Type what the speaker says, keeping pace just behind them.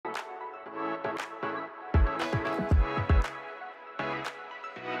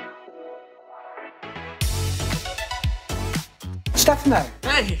Stefano,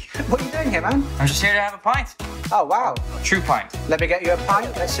 Hey! what are you doing here, man? I'm just here to have a pint. Oh, wow. A true pint. Let me get you a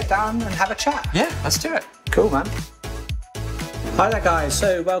pint. Let's sit down and have a chat. Yeah, let's do it. Cool, man. Hi there, guys.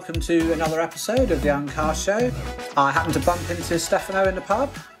 So, welcome to another episode of the Car Show. I happened to bump into Stefano in the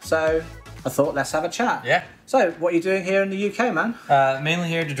pub, so I thought let's have a chat. Yeah. So, what are you doing here in the UK, man? Mainly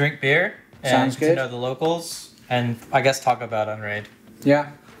here to drink beer. Sounds and good. To know the locals and I guess talk about Unraid.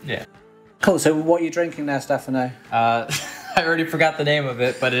 Yeah. Yeah. Cool. So, what are you drinking there, Stefano? I already forgot the name of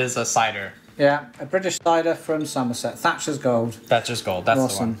it, but it is a cider. Yeah, a British cider from Somerset. Thatcher's Gold. Thatcher's Gold. That's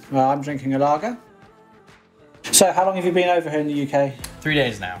awesome. the one. Well, I'm drinking a lager. So, how long have you been over here in the UK? 3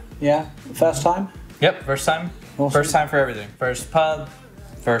 days now. Yeah, first time? Yep, first time. Awesome. First time for everything. First pub,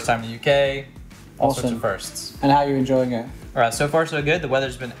 first time in the UK, all sorts Awesome. of firsts. And how are you enjoying it? All right, so far so good. The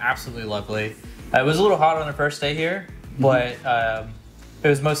weather's been absolutely lovely. It was a little hot on the first day here, but it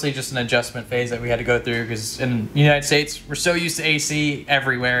was mostly just an adjustment phase that we had to go through because in the United States, we're so used to AC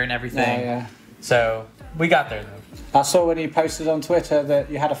everywhere and everything. Yeah. So we got there though. I saw when you posted on Twitter that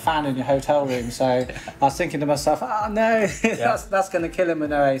you had a fan in your hotel room, so I was thinking to myself, oh no, that's going to kill him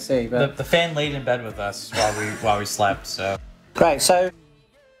with no AC. But The fan laid in bed with us while we slept. So great. So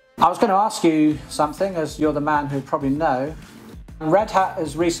I was going to ask you something, as you're the man who probably know. Redhat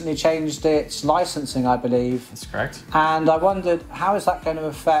has recently changed its licensing, I believe. that's correct. And I wondered, how is that going to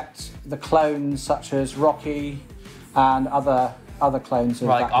affect the clones such as Rocky and other clones of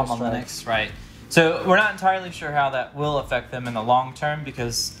Like that Alma distro? Linux, right? So we're not entirely sure how that will affect them in the long term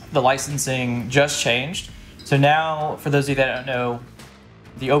because the licensing just changed. So now, for those of you that don't know,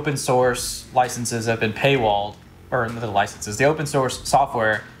 the open source licenses have been paywalled, or the licenses, the open source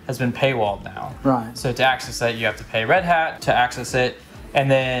software has been paywalled now. Right. So to access that, you have to pay Redhat to access it. And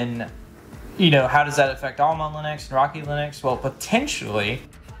then, how does that affect Alma Linux and Rocky Linux? Well, potentially,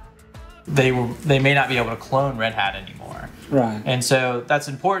 they may not be able to clone Redhat anymore. Right. And so that's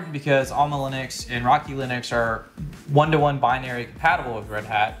important because Alma Linux and Rocky Linux are one-to-one binary compatible with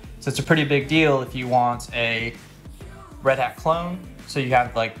Redhat. So it's a pretty big deal if you want a Redhat clone. So you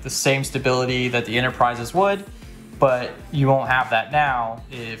have like the same stability that the enterprises would, but you won't have that now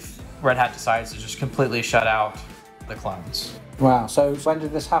if Redhat decides to just completely shut out the clones. Wow. So when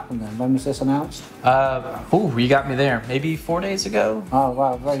did this happen then? When was this announced? You got me there. Maybe 4 days ago? Oh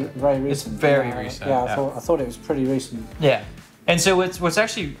wow, very recent. It's very recent. Yeah, I thought it was pretty recent. Yeah. And so what's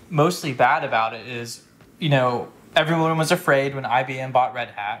actually mostly bad about it is, everyone was afraid when IBM bought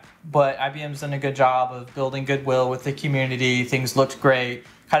Redhat, but IBM's done a good job of building goodwill with the community. Things looked great.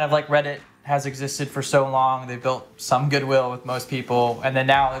 Kind of like Reddit has existed for so long. They built some goodwill with most people. And then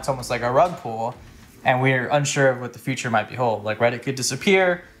now it's almost like a rug pull. And we're unsure of what the future might behold. Like Reddit could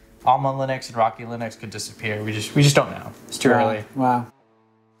disappear. Alma Linux and Rocky Linux could disappear. We just don't know. It's too early. Wow.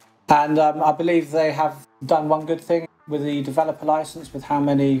 And I believe they have done one good thing with the developer license with how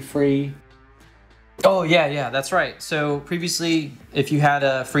many free... Oh, yeah, that's right. So previously, if you had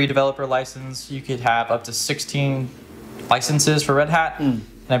a free developer license, you could have up to 16 licenses for Redhat.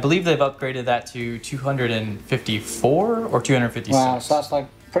 And I believe they've upgraded that to 254 or 256. Wow, so that's like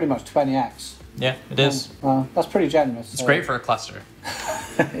pretty much 20x. Yeah, it is. Well, that's pretty generous. It's great for a cluster.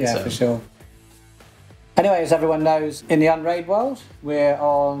 Yeah, for sure. Anyway, as everyone knows, in the Unraid world, we're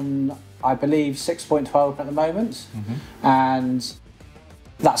on, I believe, 6.12 at the moment. And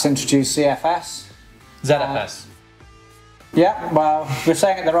that's introduced ZFS. ZFS. Yeah, well, we're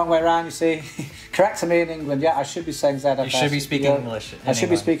saying it the wrong way around, you see. Correct me in England. Yeah, I should be saying ZFS. You should be speaking English. I should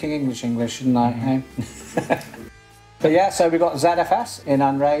be speaking English, shouldn't I? But yeah, so we've got ZFS in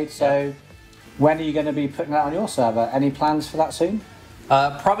Unraid. So when are you going to be putting that on your server? Any plans for that soon?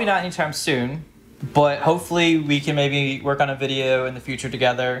 Probably not anytime soon, but hopefully we can maybe work on a video in the future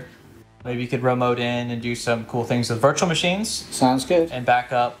together. Maybe you could remote in and do some cool things with virtual machines. Sounds good. And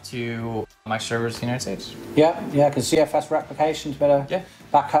back up to my servers in the United States. Yeah, because ZFS replications better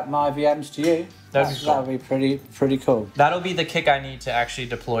back up my VMs to you. That would be pretty cool. That'll be the kick I need to actually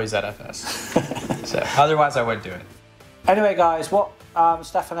deploy ZFS. So otherwise I wouldn't do it. Anyway, guys, what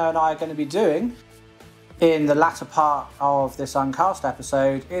Stefano and I are going to be doing in the latter part of this Uncast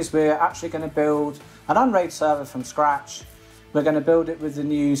episode is we're actually going to build an Unraid server from scratch. We're going to build it with the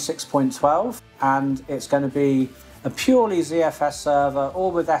new 6.12, and it's going to be a purely ZFS server,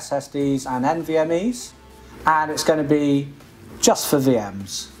 all with SSDs and NVMEs, and it's going to be just for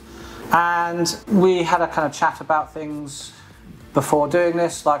VMs. And we had a kind of chat about things before doing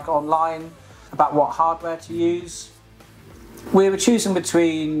this, like online, about what hardware to use. We were choosing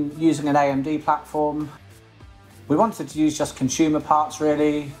between using an AMD platform. We wanted to use just consumer parts,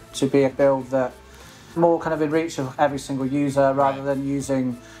 really, to be a build that more kind of in reach of every single user, rather than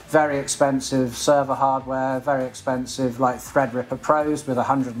using very expensive server hardware, very expensive like Threadripper Pros with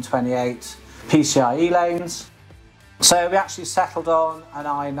 128 PCIe lanes. So we actually settled on an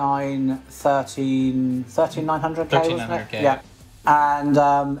i9 13900K, wasn't it? Yeah. And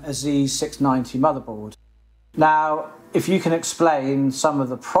a Z690 motherboard. Now, if you can explain some of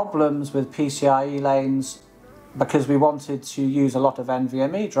the problems with PCIe lanes, because we wanted to use a lot of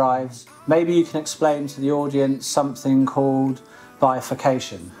NVMe drives, maybe you can explain to the audience something called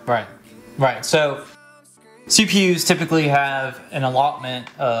bifurcation. Right. So CPUs typically have an allotment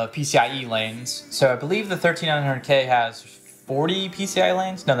of PCIe lanes. So I believe the 13900K has 40 PCIe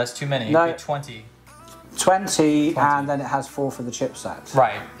lanes? No, that's too many. No, it'd be 20. 20, and then it has 4 for the chipset.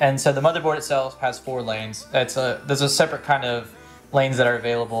 Right, and so the motherboard itself has 4 lanes. There's a separate kind of lanes that are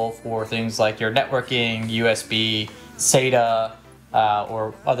available for things like your networking, USB, SATA,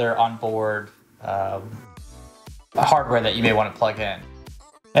 or other onboard hardware that you may want to plug in.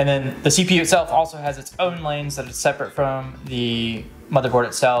 And then the CPU itself also has its own lanes that are separate from the motherboard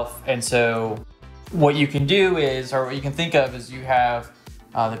itself. And so what you can do is, or what you can think of is, you have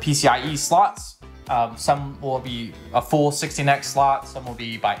the PCIe slots. Some will be a full 16x slot, some will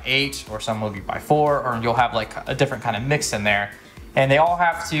be by 8, or some will be by 4, or you'll have like a different kind of mix in there. And they all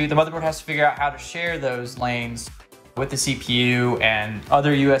have to, the motherboard has to figure out how to share those lanes with the CPU and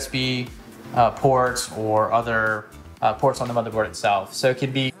other USB ports or other ports on the motherboard itself. So it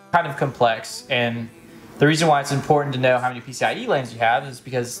can be kind of complex. And the reason why it's important to know how many PCIe lanes you have is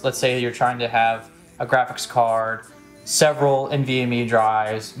because, let's say you're trying to have a graphics card, several NVMe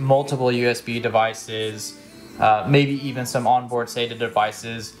drives, multiple USB devices, maybe even some onboard SATA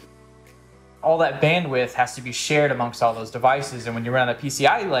devices. All that bandwidth has to be shared amongst all those devices, and when you run out of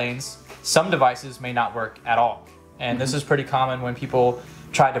PCIe lanes, some devices may not work at all. And this is pretty common when people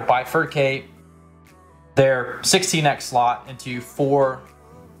try to bifurcate their 16x slot into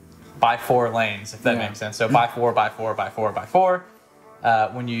 4x4 lanes, if that makes sense. So by 4, by 4, by 4, by 4,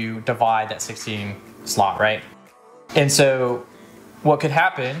 when you divide that 16 slot, right? And so what could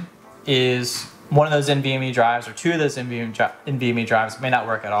happen is one of those NVMe drives or 2 of those NVMe drives may not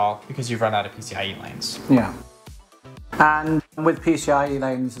work at all because you've run out of PCIe lanes. Yeah. And with PCIe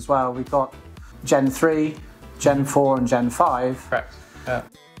lanes as well, we've got Gen 3, Gen 4 and Gen 5. Correct.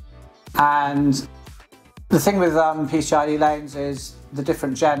 And the thing with PCIe lanes is the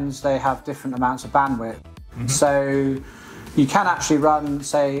different gens, they have different amounts of bandwidth. So you can actually run,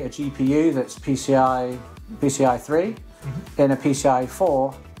 say, a GPU that's PCI 3 in a PCI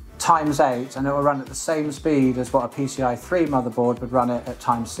 4 times 8, and it will run at the same speed as what a PCI 3 motherboard would run it at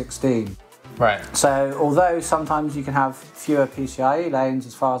times 16. Right. So although sometimes you can have fewer PCIe lanes,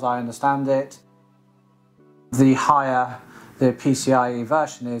 as far as I understand it, the higher the PCIe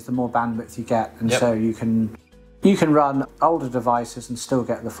version is, the more bandwidth you get, and so you can run older devices and still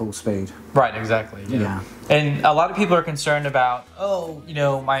get the full speed. Right, exactly. Yeah. And a lot of people are concerned about, my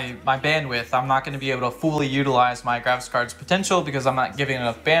bandwidth, I'm not going to be able to fully utilize my graphics card's potential because I'm not giving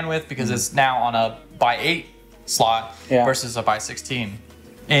enough bandwidth because it's now on a by 8 slot versus a by 16.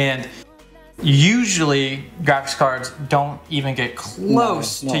 And usually graphics cards don't even get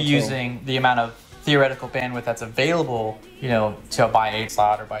close to using the amount of theoretical bandwidth that's available, to a by 8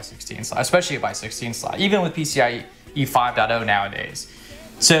 slot or by 16 slot, especially a by 16 slot, even with PCIe 5.0 nowadays.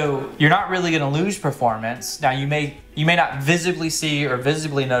 So you're not really going to lose performance. Now you may not visibly see or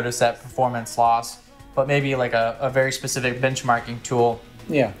visibly notice that performance loss, but maybe like a very specific benchmarking tool,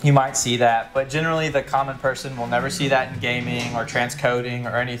 you might see that. But generally the common person will never see that in gaming or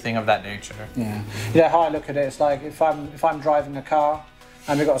transcoding or anything of that nature. Yeah. How I look at it, it's like if I'm driving a car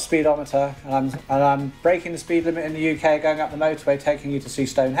and we've got a speedometer and I'm breaking the speed limit in the UK, going up the motorway, taking you to see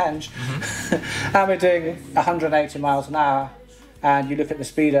Stonehenge, and we're doing 180 miles an hour, and you look at the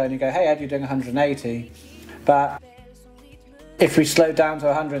speedo and you go, hey Ed, you're doing 180. But if we slowed down to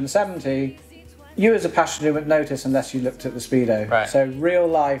 170, you as a passenger wouldn't notice unless you looked at the speedo. Right. So real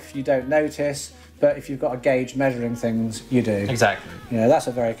life, you don't notice, but if you've got a gauge measuring things, you do. Exactly. That's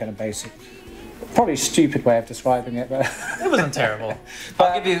a very kind of basic, probably stupid way of describing it, but it wasn't terrible.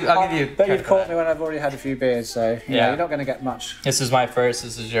 I'll give you. But you've caught me when I've already had a few beers, so you're not going to get much. This is my first.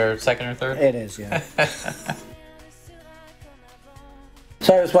 This is your second or third. It is, yeah.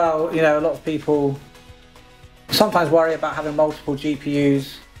 So as well, a lot of people sometimes worry about having multiple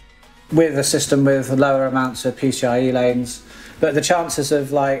GPUs with a system with lower amounts of PCIe lanes, but the chances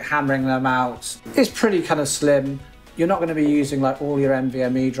of like hammering them out is pretty kind of slim. You're not going to be using like all your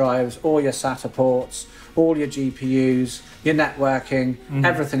NVMe drives, all your SATA ports, all your GPUs, your networking,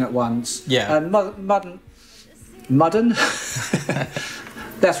 everything at once. Yeah. And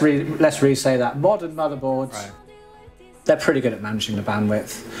let's re-say that modern motherboards, Right. they're pretty good at managing the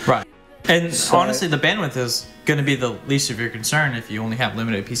bandwidth. Right. And honestly, the bandwidth is going to be the least of your concern if you only have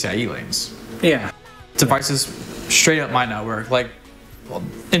limited PCIe lanes. Yeah. Devices straight up might not work. Like,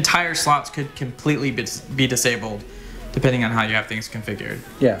 entire slots could completely be disabled depending on how you have things configured.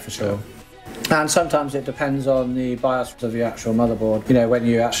 Yeah, for sure. And sometimes it depends on the BIOS of your actual motherboard. You know, when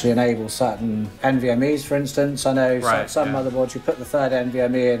you actually enable certain NVMEs, for instance. I know some motherboards, you put the third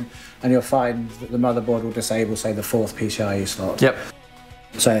NVMe in and you'll find that the motherboard will disable, say, the fourth PCIe slot. Yep.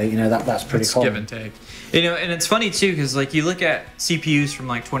 So, you know, that's pretty common. Give and take. You know, and it's funny too, because like you look at CPUs from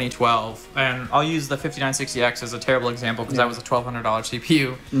like 2012, and I'll use the 5960X as a terrible example because that was a $1,200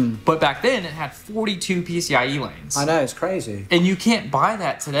 CPU. But back then it had 42 PCIe lanes. I know, it's crazy. And you can't buy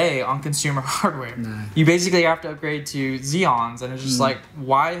that today on consumer hardware. No. You basically have to upgrade to Xeons, and it's just like,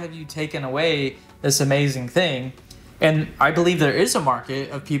 why have you taken away this amazing thing? And I believe there is a market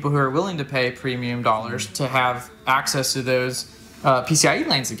of people who are willing to pay premium dollars to have access to those PCIe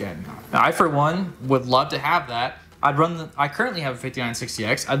lanes again. I, for one, would love to have that. I currently have a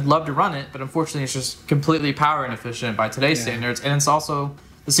 5960X. I'd love to run it, but unfortunately it's just completely power inefficient by today's standards. And it's also,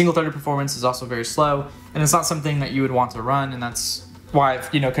 the single-threaded performance is also very slow, and it's not something that you would want to run, and that's why I've,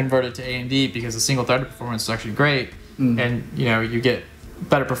 converted to AMD, because the single-threaded performance is actually great. And, you get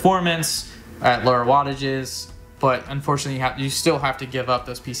better performance at lower wattages, but unfortunately you still have to give up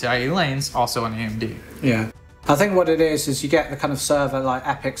those PCIe lanes also on AMD. Yeah. I think what it is you get the kind of server like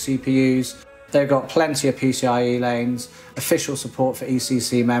Epic CPUs. They've got plenty of PCIe lanes, official support for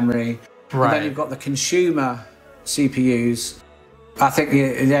ECC memory. Right. And then you've got the consumer CPUs. I think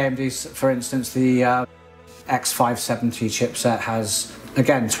the AMD's, for instance, the X570 chipset has,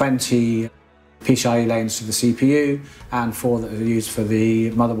 again, 20 PCIe lanes to the CPU and 4 that are used for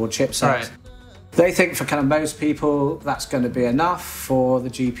the motherboard chipset. Right. They think for kind of most people that's going to be enough for the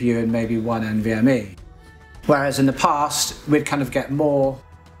GPU and maybe 1 NVMe. Whereas in the past, we'd kind of get more.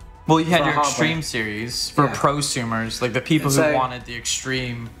 Well, you had your Extreme series for prosumers, like the people who wanted the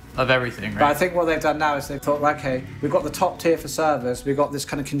extreme of everything, right? But I think what they've done now is they've thought, okay, we've got the top tier for servers, we've got this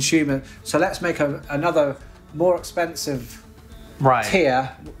kind of consumer, so let's make another more expensive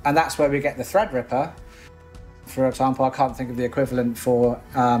tier, and that's where we get the Threadripper. For example, I can't think of the equivalent for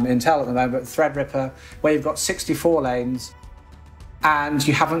Intel at the moment, but Threadripper, where you've got 64 lanes, and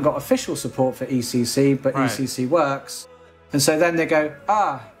you haven't got official support for ECC, but ECC works. And so then they go,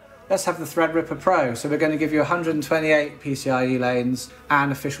 let's have the Threadripper Pro. So we're going to give you 128 PCIe lanes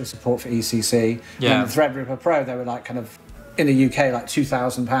and official support for ECC. Yeah. And the Threadripper Pro, they were like kind of, in the UK, like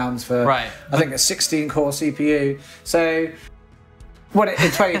 £2,000 for, I think, a 16-core CPU. So in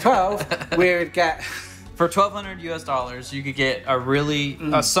 2012, we would get... For $1,200 US, you could get a really,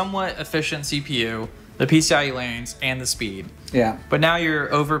 a somewhat efficient CPU, the PCIe lanes, and the speed. Yeah. But now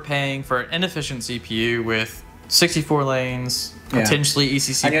you're overpaying for an inefficient CPU with 64 lanes, potentially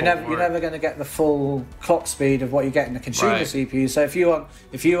ECC. And you're never going to get the full clock speed of what you get in the consumer CPU. So if you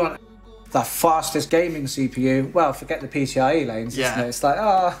want the fastest gaming CPU, well, forget the PCIe lanes. Isn't it? It's like,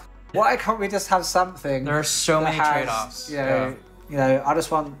 why can't we just have something? There are so many trade-offs. You know, I just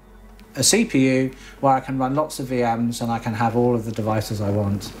want a CPU where I can run lots of VMs and I can have all of the devices I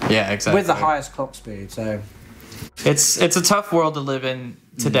want. Yeah, exactly. With the highest clock speed. So it's a tough world to live in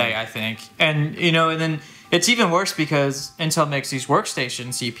today, I think. And and then it's even worse because Intel makes these workstation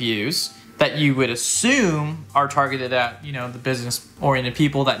CPUs that you would assume are targeted at, the business-oriented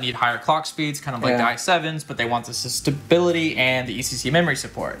people that need higher clock speeds, kind of like the i7s, but they want the stability and the ECC memory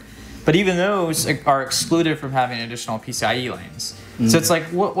support. But even those are excluded from having additional PCIe lanes. So it's like,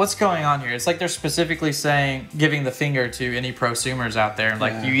 what's going on here? It's like they're specifically saying, giving the finger to any prosumers out there.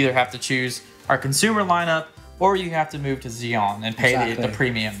 Like, you either have to choose our consumer lineup, or you have to move to Xeon and pay the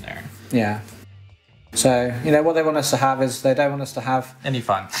premium there. Yeah. So, what they want us to have is they don't want us to have... Any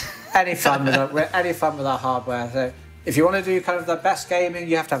fun. Any fun with our hardware. So if you want to do kind of the best gaming,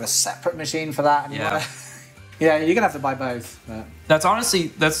 you have to have a separate machine for that. And you're going to have to buy both. But. That's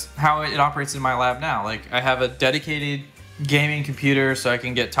how it operates in my lab now. Like, I have a dedicated gaming computer so I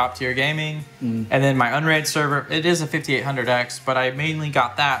can get top tier gaming, and then my Unraid server, it is a 5800X, but I mainly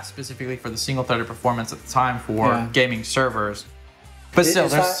got that specifically for the single threaded performance at the time for gaming servers. But still,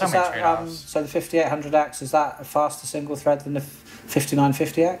 there's so many trade-offs. So the 5800X, is that a faster single thread than the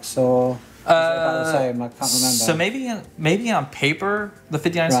 5950X, or is it about the same? I can't remember. So maybe on paper the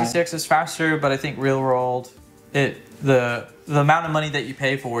 5960X is faster, but I think real world the amount of money that you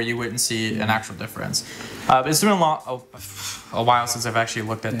pay for, you wouldn't see an actual difference. It's been a while since I've actually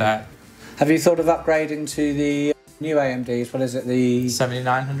looked at that. Have you thought of upgrading to the new AMDs? What is it, the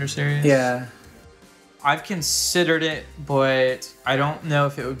 7900 series? Yeah. I've considered it, but I don't know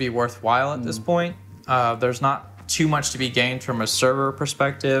if it would be worthwhile at this point. There's not too much to be gained from a server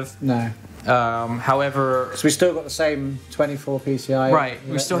perspective. No. However, because we still got the same 24 PCIe. Right.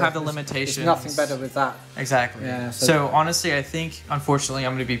 We still have the limitations. There's nothing better with that. Exactly. Yeah, so honestly, I think, unfortunately,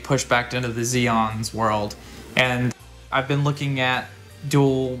 I'm going to be pushed back into the Xeon's world. And I've been looking at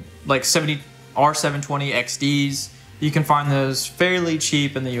dual, like R720 XDs. You can find those fairly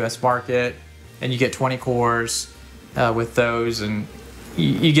cheap in the US market. And you get 20 cores with those. And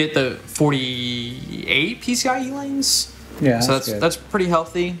you get the 48 PCIe lanes. Yeah, so that's pretty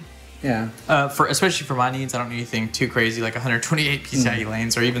healthy. Yeah. Especially for my needs, I don't need anything too crazy like 128 PCIe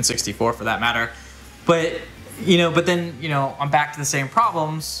lanes or even 64 for that matter. But then I'm back to the same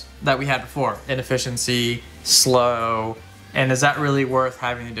problems that we had before: inefficiency, slow, and is that really worth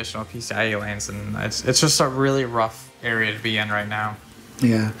having additional PCIe lanes? And it's just a really rough area to be in right now.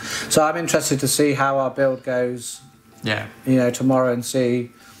 Yeah. So I'm interested to see how our build goes. Yeah. Tomorrow and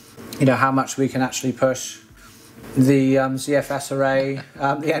see, how much we can actually push the ZFS array,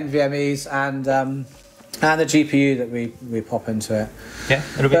 the NVMEs, and the GPU that we pop into it. Yeah,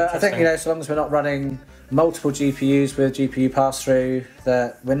 it'll be interesting. I think so long as we're not running multiple GPUs with GPU pass-through,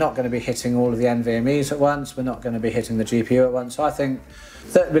 that we're not going to be hitting all of the NVMEs at once. We're not going to be hitting the GPU at once. So I think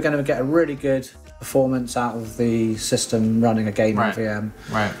that we're going to get a really good performance out of the system running a gaming VM.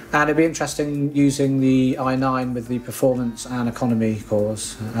 Right. And it'd be interesting using the i9 with the performance and economy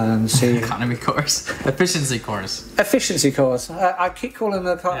cores and see economy cores, efficiency cores. Efficiency cores. I keep calling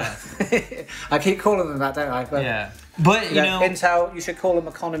them. I keep calling them that, don't I? But, yeah. But Intel, you should call them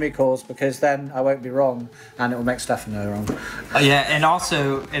economy cores, because then I won't be wrong, and it will make Stefano wrong. Yeah, and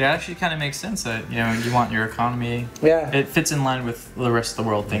also it actually kind of makes sense that you want your economy. Yeah. It fits in line with the rest of the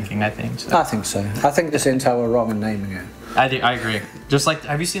world thinking. I think. So. I think so. I think this Intel were wrong in naming it. I agree. Just like,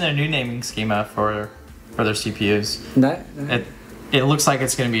 have you seen their new naming schema for their CPUs? No. It looks like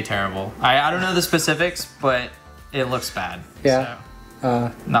it's going to be terrible. I don't know the specifics, but it looks bad. Yeah.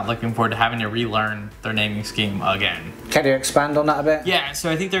 So. Not looking forward to having to relearn their naming scheme again. Can you expand on that a bit? Yeah, so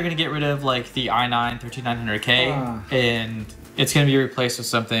I think they're going to get rid of like the i9 13900K, and it's going to be replaced with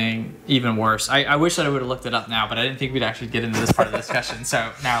something even worse. I wish that I would have looked it up now, but I didn't think we'd actually get into this part of the discussion,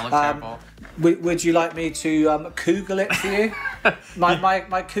 so now it looks terrible. Would you like me to Google it for you?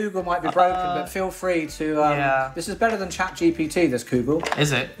 my Google might be broken, but feel free to... yeah. This is better than ChatGPT, this Google.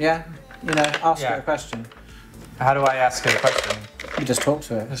 Is it? Yeah. Ask it a question. How do I ask it a question? You just talk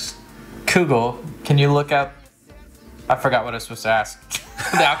to it. Just Google, can you look up... I forgot what I was supposed to ask.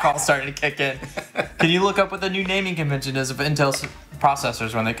 The alcohol's starting to kick in. Can you look up what the new naming convention is of Intel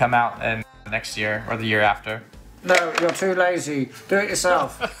processors when they come out in next year or the year after? No, you're too lazy. Do it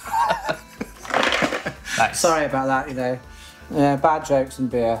yourself. Nice. Sorry about that, Yeah, bad jokes and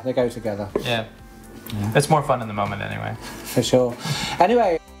beer, they go together. Yeah. It's more fun in the moment anyway. For sure.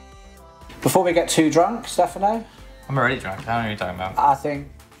 Anyway, before we get too drunk, Stefano? I'm already drunk. I don't know what you're talking about. I think,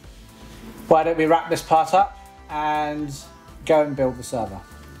 why don't we wrap this part up and go and build the server?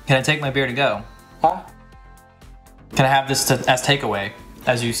 Can I take my beer to go? Huh? Can I have this as takeaway,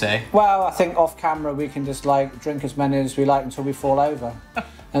 as you say? Well, I think off camera we can just drink as many as we like until we fall over.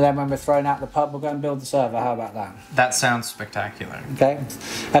 And then when we're thrown out the pub, we'll go and build the server. How about that? That sounds spectacular. Okay.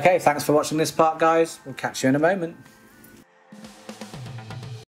 Okay, thanks for watching this part, guys. We'll catch you in a moment.